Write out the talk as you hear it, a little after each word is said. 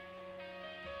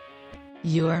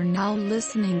You are now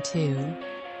listening to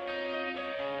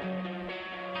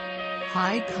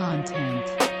High Content.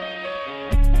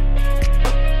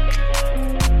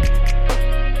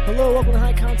 Hello, welcome to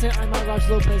High Content. I'm Raj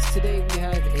Lopez. Today we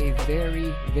have a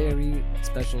very, very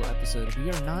special episode. We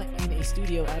are not in a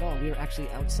studio at all. We are actually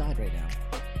outside right now.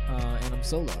 And I'm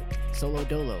solo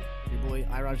dolo. Your boy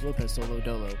Raj Lopez, solo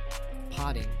dolo,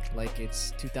 potting like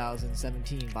it's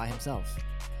 2017 by himself.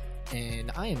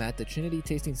 And I am at the Trinity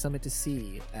Tasting Summit to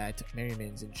See at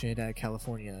Merriman's in Trinidad,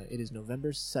 California. It is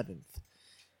November 7th.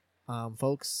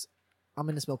 Folks, I'm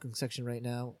in the smoking section right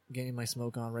now, getting my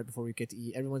smoke on right before we get to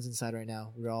eat. Everyone's inside right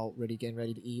now. We're all getting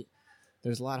ready to eat.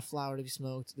 There's a lot of flour to be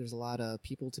smoked. There's a lot of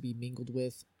people to be mingled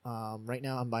with. Right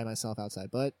now, I'm by myself outside,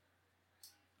 but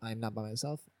I'm not by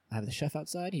myself. I have the chef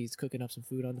outside. He's cooking up some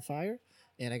food on the fire.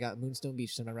 And I got Moonstone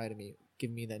Beach to my right of me,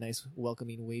 giving me that nice,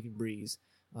 welcoming, wavy breeze.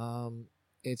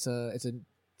 It's a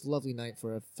lovely night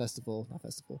for a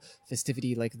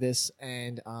festivity like this,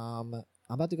 and I'm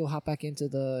about to go hop back into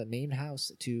the main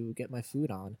house to get my food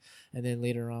on, and then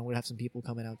later on we'll have some people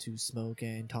coming out to smoke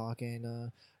and talk,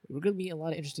 and we're gonna meet a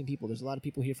lot of interesting people. There's a lot of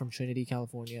people here from Trinity,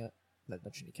 California.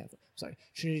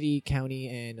 Trinity County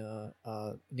and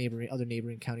other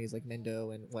neighboring counties like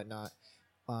Mendo and whatnot.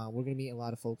 We're gonna meet a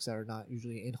lot of folks that are not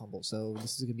usually in Humboldt, so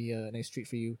this is gonna be a nice treat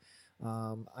for you.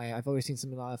 I've always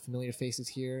seen a lot of familiar faces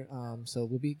here, so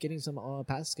we'll be getting some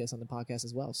past guests on the podcast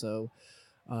as well. So,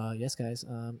 yes, guys,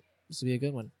 this will be a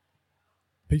good one.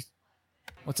 Peace.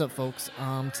 What's up, folks?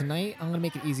 Tonight, I'm going to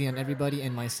make it easy on everybody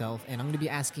and myself, and I'm going to be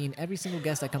asking every single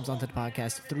guest that comes onto the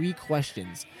podcast 3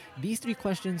 questions. These 3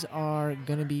 questions are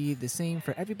going to be the same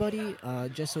for everybody,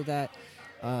 just so that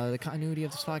the continuity of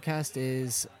this podcast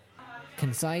is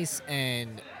concise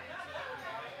and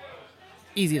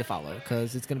easy to follow,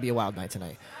 because it's going to be a wild night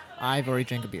tonight. I've already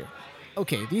drank a beer.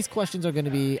 Okay, these questions are going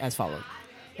to be as follows.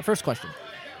 The first question.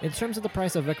 In terms of the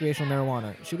price of recreational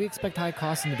marijuana, should we expect high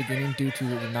costs in the beginning due to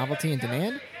the novelty and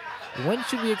demand? When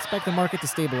should we expect the market to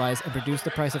stabilize and produce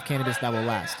the price of cannabis that will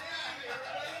last?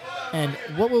 And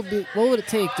what would it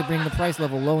take to bring the price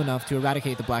level low enough to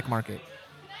eradicate the black market?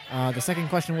 The second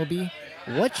question will be,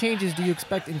 what changes do you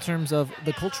expect in terms of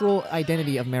the cultural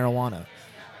identity of marijuana?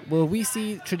 Will we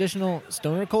see traditional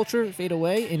stoner culture fade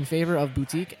away in favor of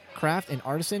boutique, craft, and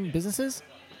artisan businesses?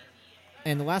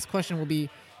 And the last question will be,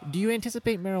 do you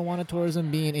anticipate marijuana tourism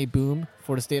being a boom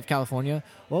for the state of California?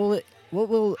 What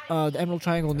will the Emerald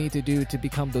Triangle need to do to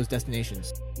become those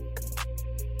destinations?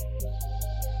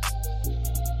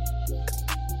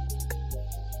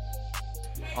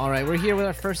 All right, we're here with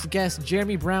our first guest,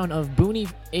 Jeremy Brown of Booney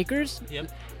Acres. Yep.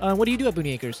 What do you do at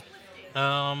Booney Acres?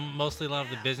 Mostly a lot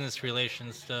of the business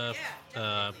relations stuff,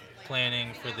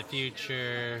 planning for the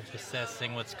future,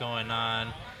 assessing what's going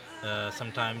on,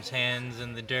 sometimes hands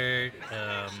in the dirt,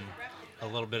 a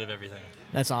little bit of everything.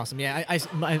 That's awesome. Yeah,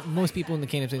 most people in the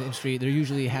cannabis industry, they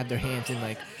usually have their hands in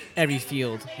like every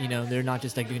field. You know, they're not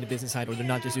just like doing the business side, or they're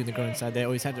not just doing the growing side. They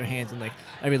always have their hands in like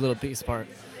every little piece part.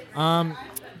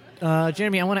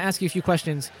 Jeremy, I want to ask you a few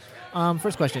questions.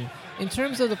 First question. In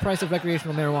terms of the price of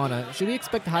recreational marijuana, should we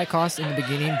expect high costs in the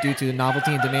beginning due to the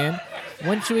novelty and demand?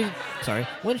 When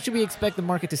should we expect the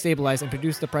market to stabilize and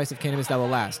produce the price of cannabis that will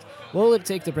last? What will it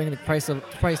take to bring the price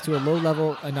to a low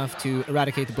level enough to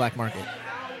eradicate the black market?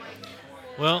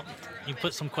 Well, you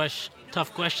put some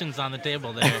tough questions on the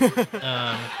table there.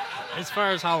 As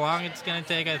far as how long it's going to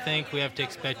take, I think we have to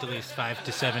expect at least 5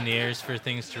 to 7 years for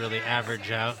things to really average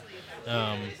out.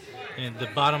 And the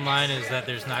bottom line is that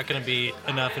there's not going to be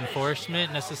enough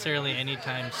enforcement necessarily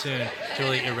anytime soon to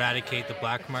really eradicate the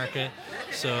black market.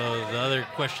 So the other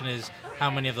question is, how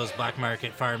many of those black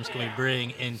market farms can we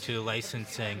bring into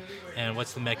licensing, and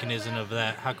what's the mechanism of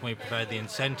that? How can we provide the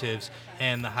incentives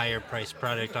and the higher priced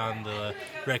product on the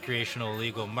recreational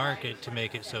legal market to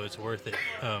make it so it's worth it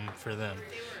for them?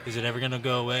 Is it ever going to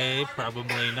go away?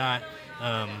 Probably not.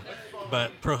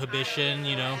 But prohibition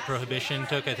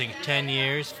took, I think, 10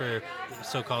 years for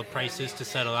so-called prices to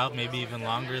settle out, maybe even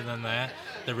longer than that.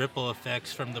 The ripple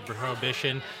effects from the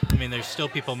prohibition, I mean, there's still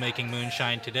people making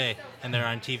moonshine today, and they're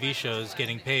on TV shows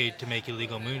getting paid to make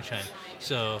illegal moonshine.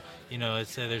 So,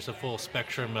 there's a full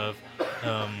spectrum of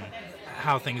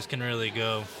how things can really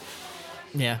go.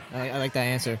 Yeah, I like that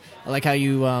answer. I like how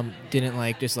you didn't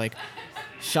not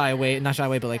shy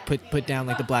away, but like put down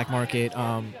like the black market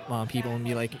people and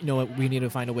be like, you know what, we need to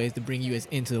find a ways to bring you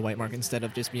into the white market instead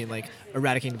of just being like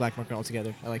eradicating the black market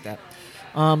altogether. I like that.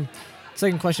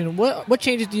 Second question, what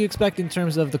changes do you expect in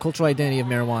terms of the cultural identity of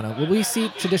marijuana? Will we see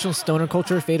traditional stoner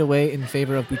culture fade away in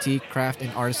favor of boutique, craft,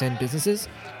 and artisan businesses?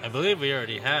 I believe we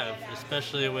already have,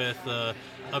 especially with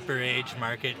upper age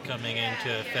market coming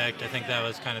into effect. I think that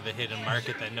was kind of a hidden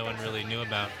market that no one really knew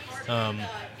about.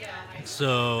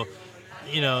 So,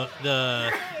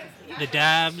 the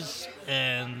dabs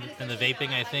and the vaping,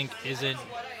 I think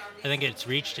it's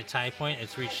reached its high point,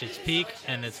 it's reached its peak,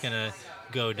 and it's gonna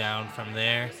go down from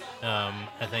there.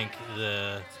 I think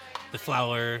the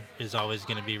flower is always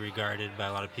going to be regarded by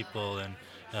a lot of people, and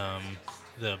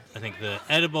I think the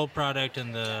edible product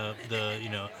and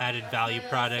the added value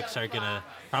products are going to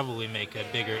probably make a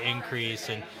bigger increase,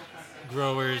 and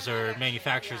growers or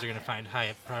manufacturers are going to find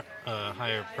higher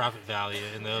profit value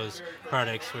in those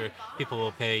products, where people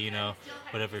will pay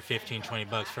whatever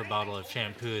 $15-20 for a bottle of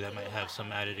shampoo that might have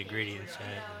some added ingredients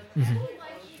in it. Mm-hmm.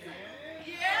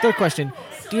 Third question: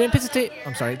 Do you anticipate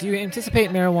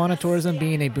marijuana tourism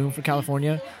being a boom for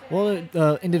California? What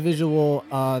will individual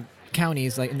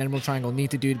counties like in the Emerald Triangle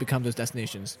need to do to become those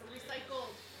destinations?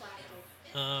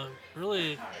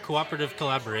 Really, cooperative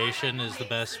collaboration is the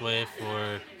best way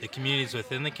for the communities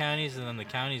within the counties and then the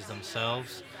counties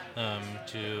themselves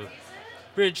to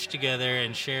bridge together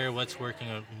and share what's working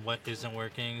and what isn't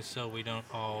working, so we don't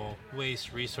all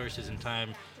waste resources and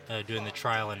time doing the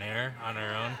trial and error on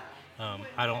our own.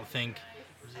 I don't think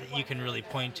you can really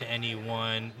point to any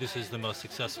one, this is the most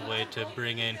successful way to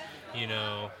bring in,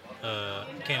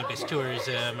 cannabis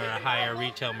tourism or a higher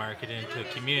retail market into a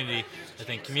community. I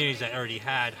think communities that already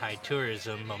had high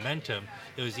tourism momentum,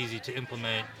 it was easy to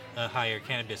implement a higher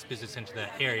cannabis business into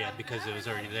that area because it was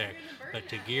already there. But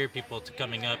to gear people to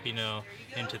coming up,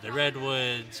 into the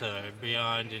Redwoods or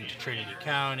beyond into Trinity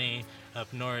County,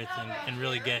 up north, and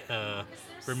really get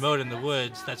remote in the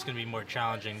woods, that's going to be more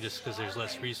challenging just because there's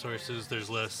less resources, there's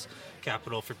less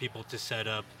capital for people to set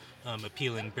up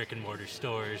appealing brick and mortar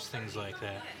stores, things like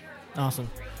that. Awesome.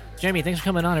 Jeremy, thanks for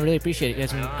coming on. I really appreciate it. You had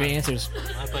some great answers.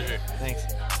 My pleasure. Thanks.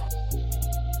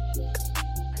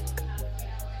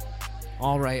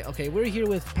 All right. Okay, we're here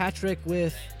with Patrick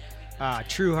with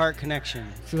True Heart Connection.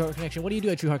 True Heart Connection. What do you do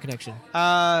at True Heart Connection?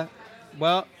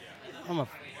 Well,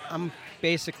 I'm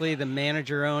basically the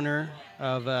manager owner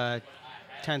of a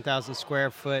 10,000 square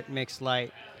foot mixed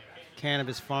light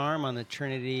cannabis farm on the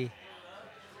Trinity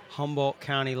Humboldt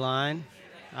County line.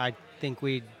 I think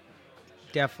we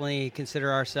definitely consider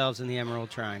ourselves in the Emerald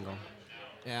Triangle.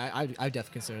 Yeah, I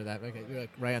definitely consider that. Okay, you're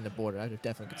like right on the border. I would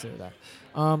definitely consider that.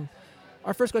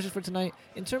 Our first question for tonight: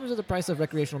 in terms of the price of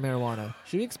recreational marijuana,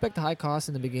 should we expect a high cost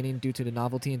in the beginning due to the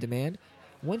novelty and demand?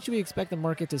 When should we expect the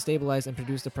market to stabilize and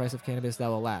produce the price of cannabis that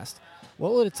will last?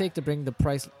 What will it take to bring the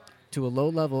price to a low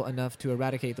level enough to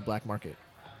eradicate the black market?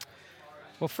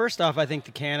 Well, first off, I think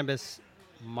the cannabis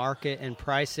market and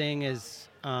pricing is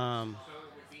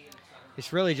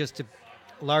it's really just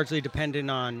largely dependent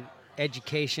on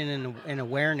education and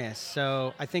awareness.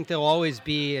 So I think there'll always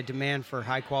be a demand for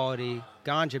high quality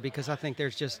ganja because I think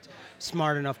there's just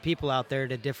smart enough people out there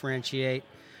to differentiate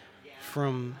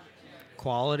from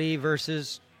quality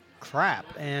versus crap.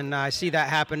 And I see that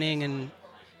happening in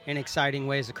exciting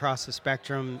ways across the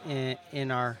spectrum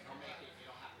in our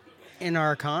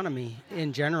economy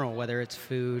in general, whether it's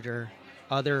food or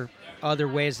other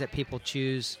ways that people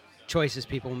choices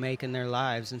people make in their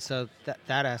lives. And so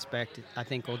that aspect, I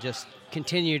think, will just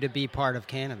continue to be part of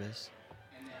cannabis.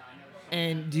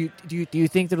 And do you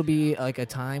think there'll be like a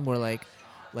time where like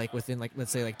within like let's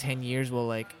say like 10 years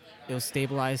will it'll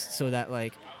stabilize so that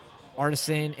like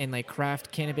artisan and like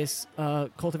craft cannabis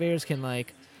cultivators can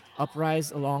like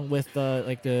uprise along with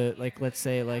let's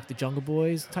say like the Jungle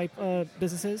Boys type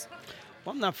businesses?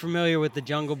 Well, I'm not familiar with the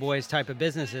Jungle Boys type of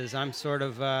businesses. I'm sort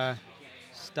of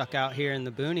stuck out here in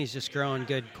the boonies just growing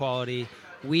good quality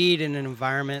weed in an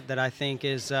environment that I think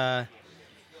is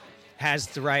has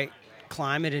the right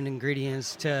climate and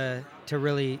ingredients to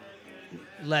really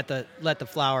let the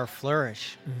flower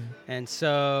flourish. Mm-hmm. And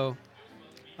so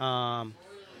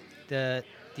the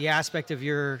aspect of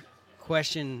your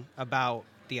question about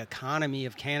the economy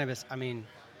of cannabis, I mean,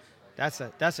 that's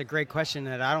a great question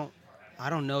that I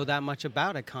don't know that much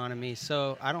about economy,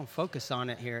 so I don't focus on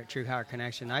it here at True Heart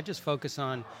Connection. I just focus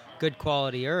on good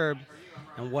quality herb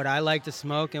and what I like to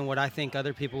smoke and what I think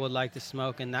other people would like to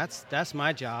smoke, and that's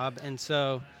my job. And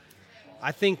so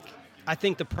I think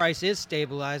the price is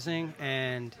stabilizing,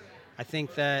 and I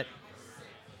think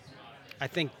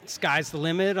sky's the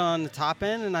limit on the top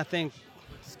end, and I think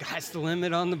sky's the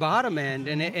limit on the bottom end,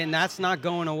 and that's not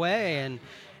going away.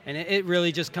 And it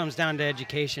really just comes down to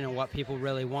education and what people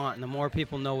really want. And the more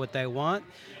people know what they want,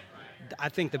 I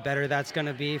think the better that's going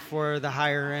to be for the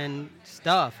higher end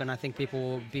stuff. And I think people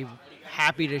will be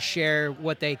happy to share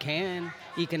what they can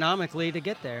economically to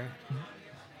get there.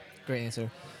 Great answer.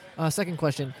 Second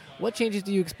question: what changes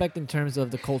do you expect in terms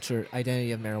of the culture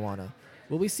identity of marijuana?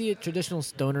 Will we see a traditional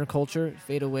stoner culture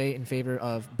fade away in favor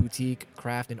of boutique,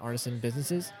 craft, and artisan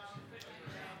businesses?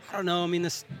 I don't know. I mean,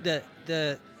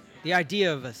 the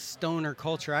idea of a stoner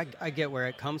culture, I get where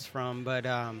it comes from, but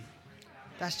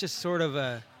that's just sort of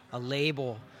a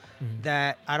label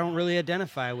that I don't really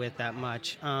identify with that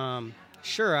much.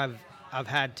 Sure, I've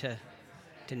had to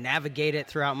navigate it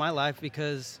throughout my life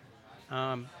because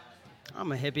I'm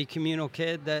a hippie communal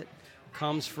kid that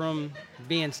comes from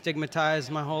being stigmatized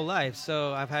my whole life,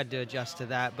 so I've had to adjust to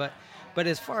that. But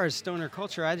as far as stoner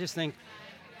culture, I just think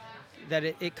that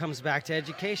it comes back to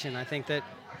education. I think that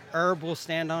herb will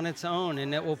stand on its own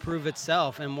and it will prove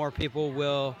itself, and more people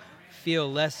will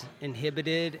feel less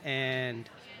inhibited and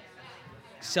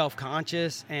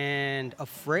self-conscious and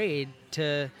afraid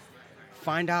to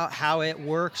find out how it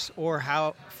works, or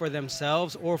how for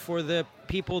themselves or for the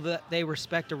people that they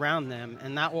respect around them,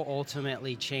 and that will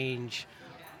ultimately change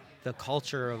the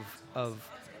culture of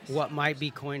what might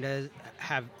be coined as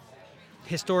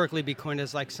historically be coined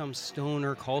as like some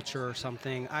stoner culture or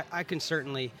something. I can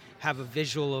certainly have a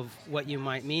visual of what you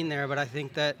might mean there, but I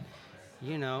think that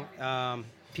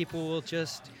people will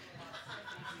just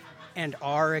and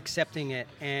are accepting it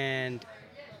and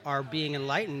are being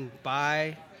enlightened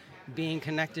by being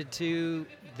connected to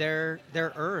their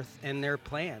earth and their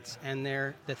plants and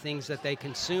the things that they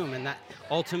consume. And that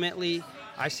ultimately,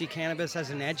 I see cannabis as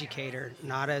an educator,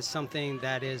 not as something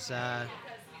that is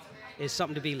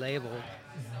something to be labeled.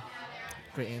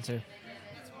 Great answer.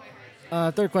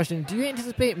 Third question: do you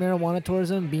anticipate marijuana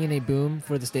tourism being a boom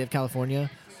for the state of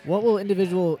California? What will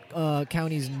individual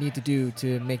counties need to do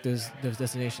to make those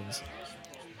destinations?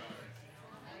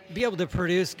 Be able to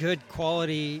produce good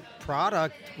quality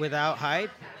product without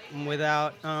hype and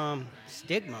without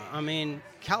stigma. I mean,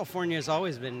 California has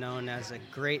always been known as a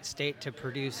great state to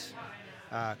produce,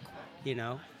 a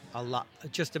lot,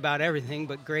 just about everything,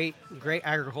 but great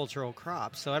agricultural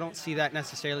crops. So I don't see that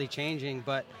necessarily changing.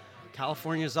 But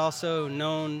California is also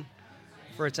known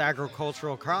for its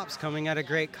agricultural crops coming at a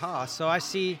great cost. So I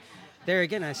see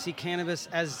cannabis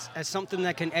as something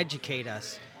that can educate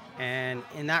us. And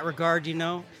in that regard,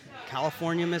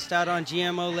 California missed out on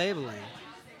GMO labeling.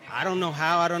 I don't know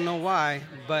how, I don't know why,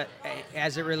 but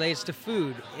as it relates to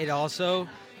food, it also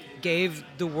gave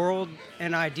the world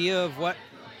an idea of what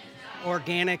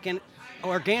organic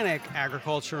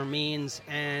agriculture means,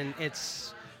 and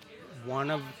it's one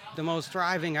of the most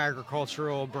thriving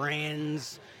agricultural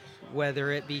brands,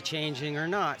 whether it be changing or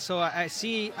not. So I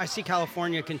see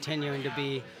California continuing to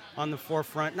be on the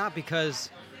forefront, not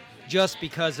just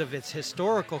because of its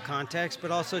historical context,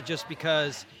 but also just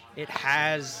because it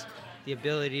has the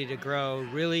ability to grow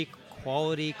really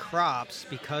quality crops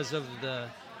because of the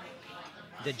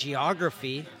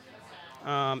geography,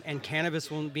 and cannabis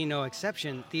will be no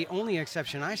exception. The only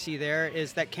exception I see there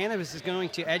is that cannabis is going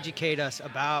to educate us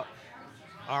about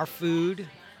our food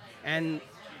and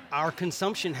our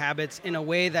consumption habits in a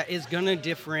way that is going to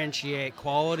differentiate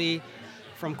quality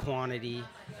from quantity,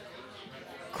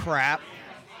 crap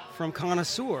from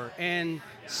connoisseur. And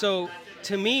so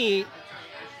to me,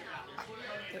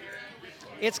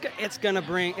 it's going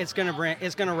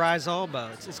to rise all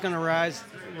boats. It's going to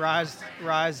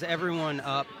rise everyone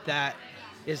up that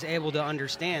is able to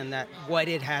understand that what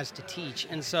it has to teach.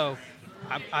 And so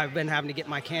I've been having to get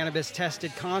my cannabis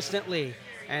tested constantly.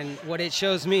 And what it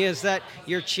shows me is that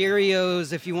your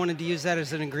Cheerios, if you wanted to use that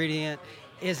as an ingredient,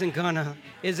 isn't gonna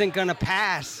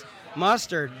pass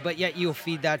mustard, but yet you'll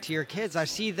feed that to your kids. I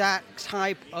see that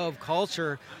type of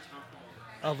culture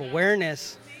of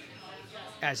awareness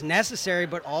as necessary,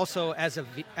 but also as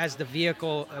the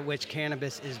vehicle at which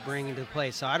cannabis is bringing to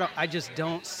play. So I just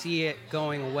don't see it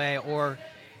going away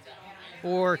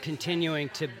or continuing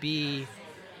to be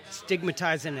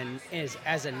stigmatized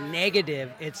as a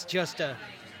negative. It's just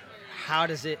how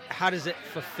does it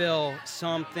fulfill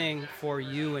something for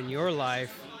you in your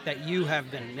life that you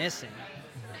have been missing?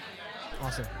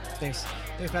 Awesome. Thanks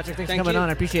Patrick. Thanks for coming on.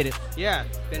 I appreciate it. Yeah,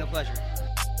 been a pleasure.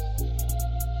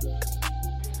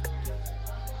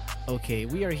 Okay,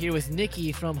 we are here with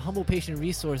Nikki from Humble Patient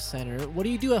Resource Center. What do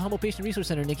you do at Humble Patient Resource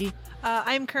Center, Nikki?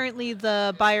 I'm currently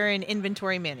the buyer and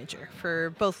inventory manager for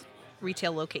both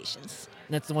retail locations.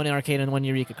 That's the one in Arcade and the one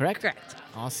in Eureka, correct? Correct.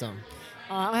 Awesome.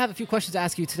 I have a few questions to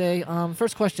ask you today.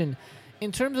 First question,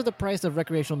 in terms of the price of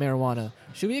recreational marijuana,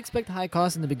 should we expect high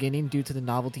costs in the beginning due to the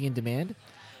novelty and demand?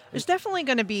 There's definitely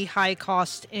going to be high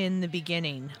cost in the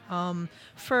beginning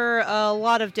for a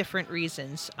lot of different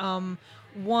reasons.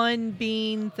 One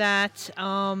being that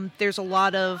there's a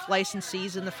lot of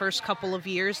licensees in the first couple of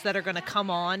years that are going to come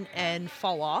on and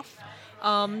fall off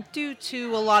due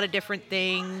to a lot of different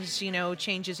things,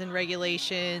 changes in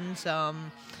regulations,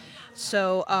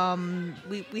 So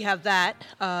we have that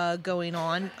going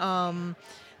on.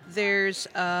 There's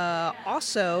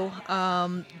also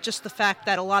just the fact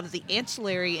that a lot of the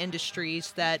ancillary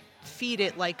industries that feed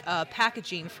it, like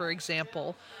packaging, for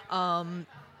example,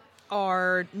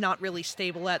 are not really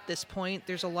stable at this point.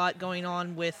 There's a lot going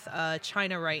on with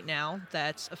China right now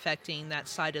that's affecting that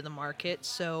side of the market.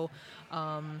 So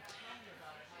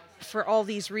for all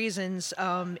these reasons,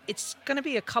 it's going to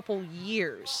be a couple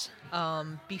years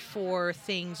before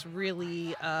things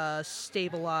really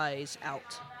stabilize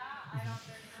out.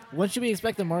 When should we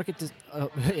expect the market to?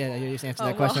 Yeah, you just answered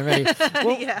that question already.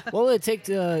 What will it take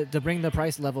to bring the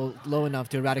price level low enough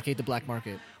to eradicate the black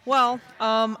market? Well,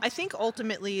 I think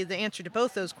ultimately the answer to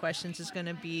both those questions is going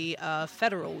to be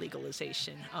federal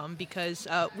legalization, because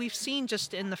we've seen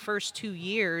just in the first 2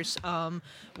 years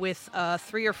with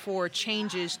 3 or 4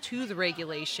 changes to the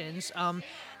regulations.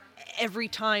 Every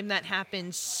time that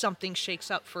happens, something shakes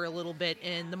up for a little bit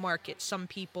in the market. Some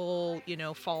people,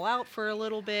 fall out for a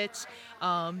little bit.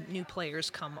 New players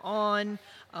come on,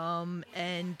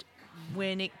 and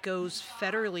when it goes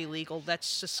federally legal,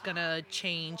 that's just going to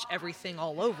change everything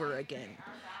all over again.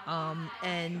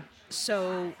 And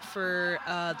so for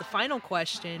the final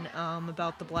question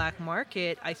about the black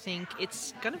market, I think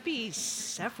it's going to be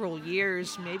several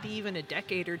years, maybe even a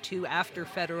decade or 2 after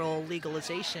federal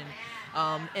legalization.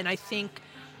 And I think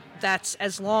that's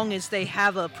as long as they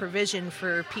have a provision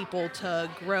for people to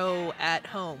grow at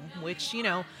home, which,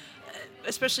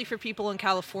 especially for people in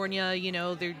California,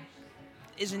 there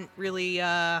isn't really,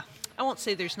 I won't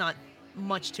say there's not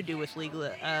much to do with legal,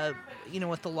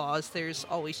 with the laws. There's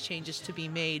always changes to be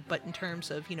made, but in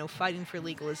terms of, fighting for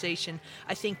legalization,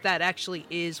 I think that actually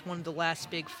is one of the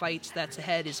last big fights that's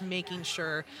ahead, is making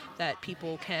sure that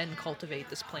people can cultivate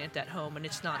this plant at home and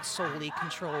it's not solely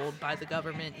controlled by the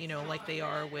government, like they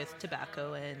are with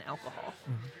tobacco and alcohol.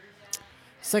 Mm-hmm.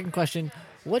 Second question,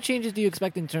 what changes do you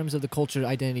expect in terms of the culture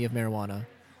identity of marijuana?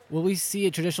 Will we see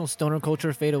a traditional stoner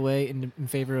culture fade away in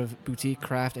favor of boutique,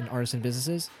 craft, and artisan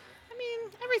businesses?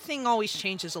 Everything always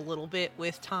changes a little bit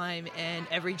with time and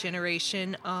every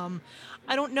generation. I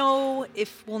don't know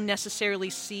if we'll necessarily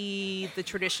see the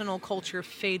traditional culture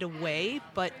fade away,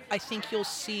 but I think you'll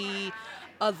see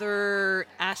other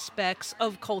aspects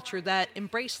of culture that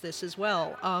embrace this as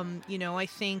well. I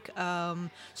think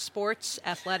sports,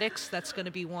 athletics, that's going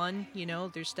to be one.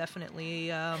 There's definitely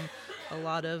a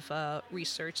lot of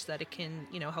research that it can,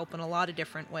 help in a lot of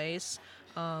different ways.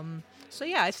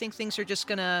 I think things are just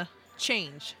going to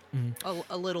change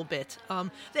a little bit.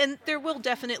 Then there will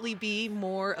definitely be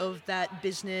more of that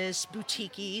business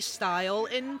boutique-y style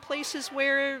in places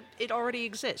where it already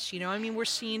exists. We're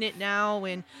seeing it now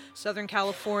in Southern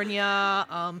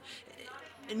California,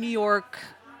 New York.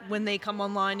 When they come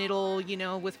online, it'll,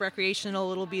 with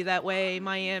recreational, it'll be that way.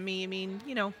 Miami,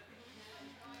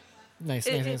 Nice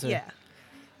answer.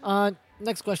 Yeah.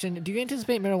 Next question. Do you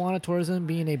anticipate marijuana tourism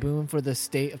being a boom for the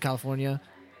state of California?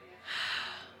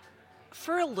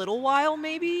 For a little while,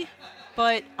 maybe.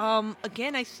 But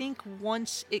again, I think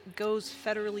once it goes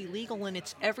federally legal and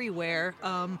it's everywhere,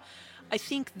 I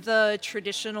think the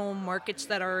traditional markets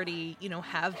that already,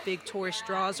 have big tourist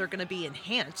draws are going to be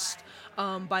enhanced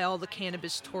by all the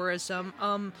cannabis tourism.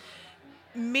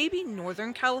 Maybe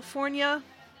Northern California,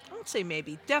 I won't say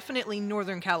maybe, definitely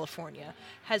Northern California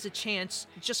has a chance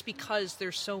just because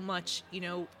there's so much,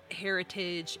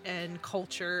 heritage and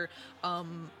culture.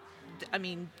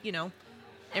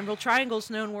 Emerald Triangle's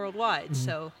known worldwide.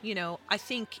 So, I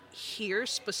think here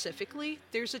specifically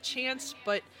there's a chance,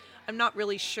 but I'm not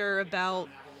really sure about,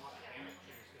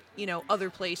 other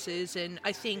places. And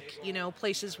I think,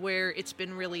 places where it's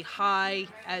been really high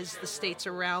as the states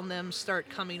around them start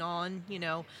coming on,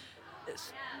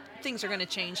 things are going to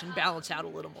change and balance out a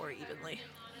little more evenly.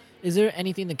 Is there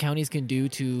anything the counties can do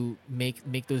to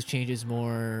make those changes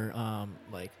more,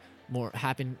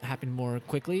 happen more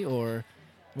quickly or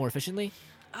more efficiently?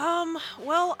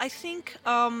 Well, I think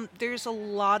there's a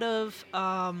lot of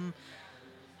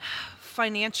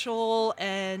financial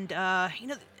and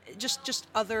just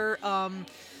other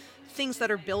things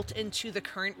that are built into the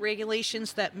current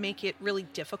regulations that make it really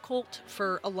difficult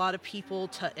for a lot of people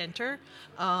to enter.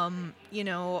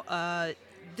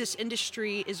 This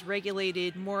industry is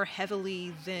regulated more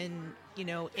heavily than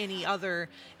any other,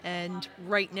 and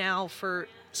right now for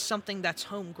something that's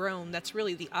homegrown, that's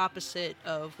really the opposite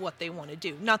of what they want to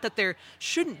do. Not that there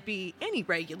shouldn't be any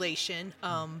regulation,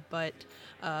 but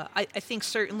I think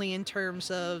certainly in terms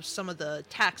of some of the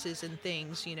taxes and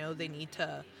things, they need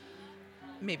to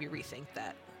maybe rethink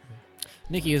that.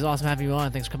 Nikki, it was awesome having you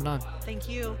on. Thanks for coming on. Thank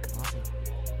you.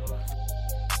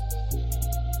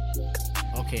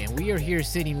 Awesome. Okay, and we are here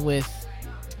sitting with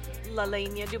La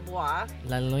Leña du Bois.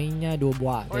 La Leña du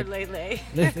Bois. Or Lele.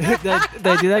 Did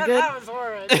I do that good? That was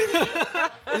horrid.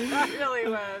 That really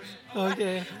was.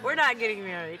 Okay. We're not getting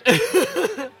married.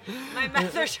 My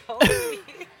mother told me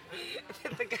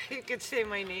that the guy who could say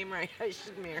my name right, I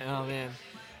should marry. Oh man.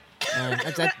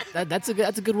 That's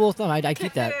a good rule of thumb. I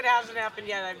keep that. It hasn't happened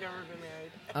yet. I've never been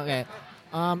married. Okay.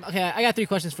 Okay, I got 3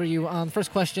 questions for you.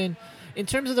 First question. In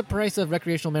terms of the price of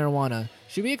recreational marijuana,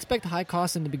 should we expect high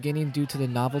costs in the beginning due to the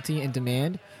novelty and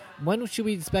demand? When should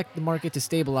we expect the market to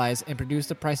stabilize and produce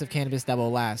the price of cannabis that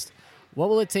will last? What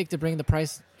will it take to bring the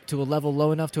price to a level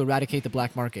low enough to eradicate the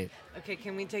black market? Okay,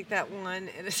 can we take that one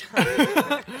at a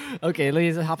time? Okay,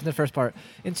 let's hop into the first part.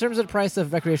 In terms of the price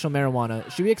of recreational marijuana,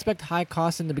 should we expect high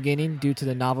costs in the beginning due to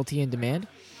the novelty and demand?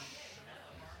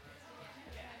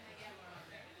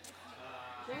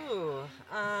 Ooh,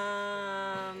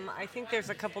 I think there's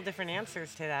a couple different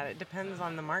answers to that. It depends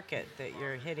on the market that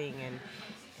you're hitting,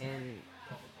 and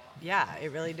yeah,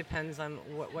 it really depends on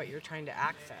what you're trying to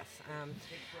access.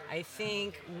 I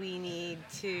think we need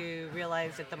to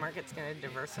realize that the market's going to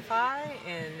diversify,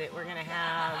 and that we're going to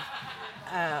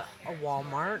have a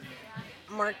Walmart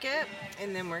market,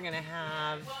 and then we're going to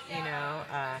have,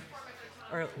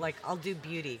 or like I'll do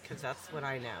beauty because that's what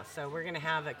I know. So we're going to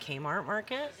have a Kmart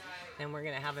market, then we're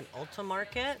going to have an Ulta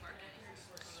market,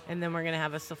 and then we're going to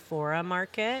have a Sephora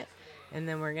market, and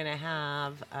then we're going to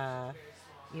have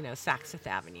Saks Fifth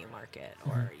Avenue market,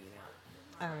 or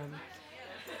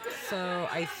so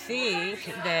I think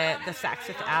that the Saks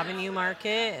Fifth Avenue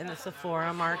market and the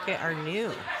Sephora market are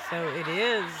new. So it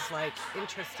is like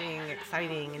interesting,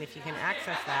 exciting, and if you can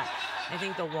access that, I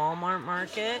think the Walmart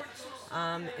market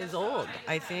is old.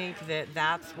 I think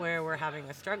that's where we're having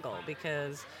a struggle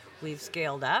because we've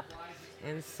scaled up,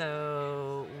 and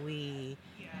so we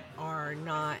are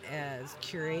not as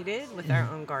curated with our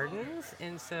own gardens,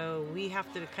 and so we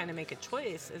have to kind of make a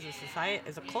choice as a society,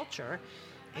 as a culture,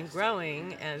 in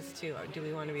growing as to do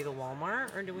we want to be the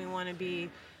Walmart or do we want to be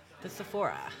the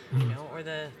Sephora, or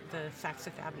the Saks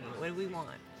Fifth Avenue? What do we want?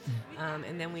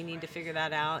 And then we need to figure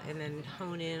that out and then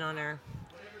hone in on our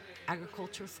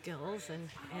agricultural skills and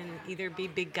either be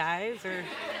big guys or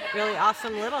really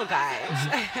awesome little guys.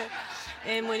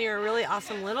 And when you're a really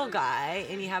awesome little guy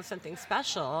and you have something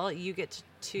special, you get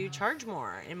to charge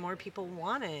more, and more people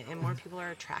want it, and more people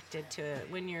are attracted to it.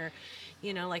 When you're,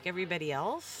 like everybody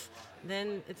else,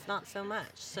 then it's not so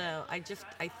much. So I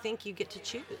think you get to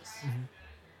choose.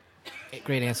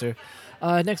 Great answer.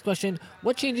 Next question.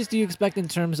 What changes do you expect in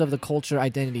terms of the culture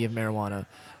identity of marijuana?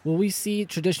 Will we see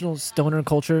traditional stoner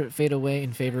culture fade away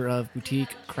in favor of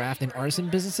boutique, craft, and artisan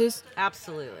businesses?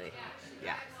 Absolutely.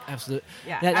 Yeah. Absolutely.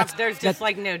 Yeah, there's just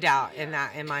like no doubt in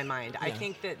that in my mind. Yeah. I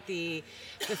think that the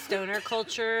stoner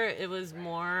culture, it was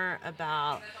more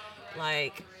about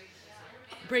like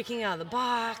breaking out of the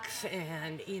box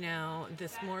and,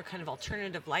 this more kind of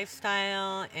alternative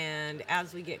lifestyle. And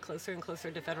as we get closer and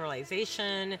closer to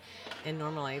federalization and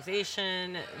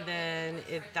normalization, then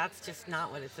that's just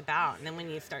not what it's about. And then when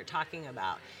you start talking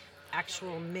about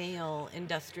actual male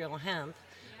industrial hemp,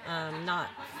 not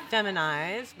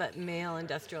feminized, but male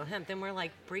industrial hemp, then we're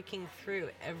like breaking through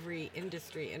every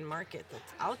industry and market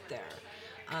that's out there.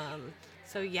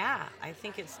 So yeah, I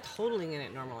think it's totally going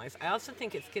to normalize. I also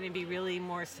think it's going to be really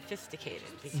more sophisticated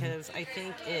because I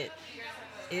think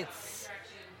it's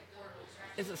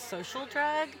a social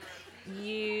drug.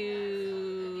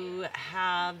 You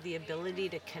have the ability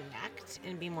to connect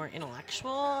and be more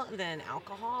intellectual than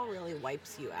alcohol really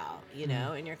wipes you out,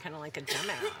 and you're kind of like a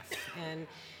dumbass.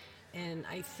 And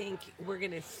I think we're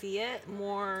going to see it,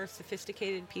 more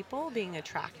sophisticated people being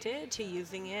attracted to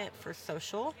using it for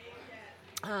social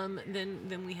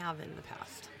than we have in the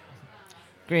past.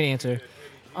 Great answer.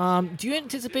 Do you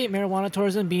anticipate marijuana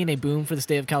tourism being a boom for the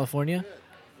state of California?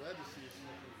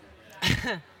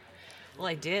 Well,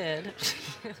 I did.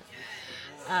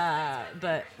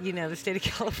 But, the state of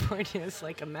California is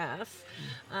like a mess.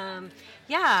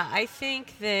 Yeah, I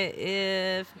think that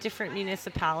if different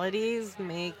municipalities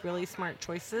make really smart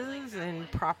choices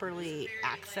and properly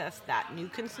access that new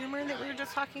consumer that we were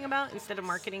just talking about instead of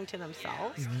marketing to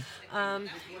themselves,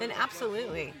 then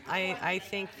absolutely. I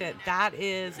think that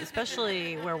is,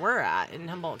 especially where we're at in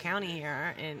Humboldt County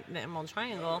here in the Emerald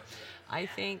Triangle, I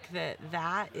think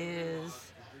that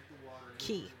is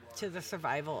key to the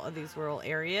survival of these rural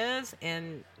areas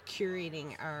and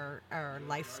curating our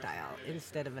lifestyle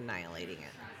instead of annihilating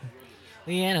it.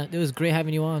 Leanna, it was great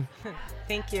having you on.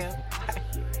 Thank you.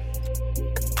 Bye.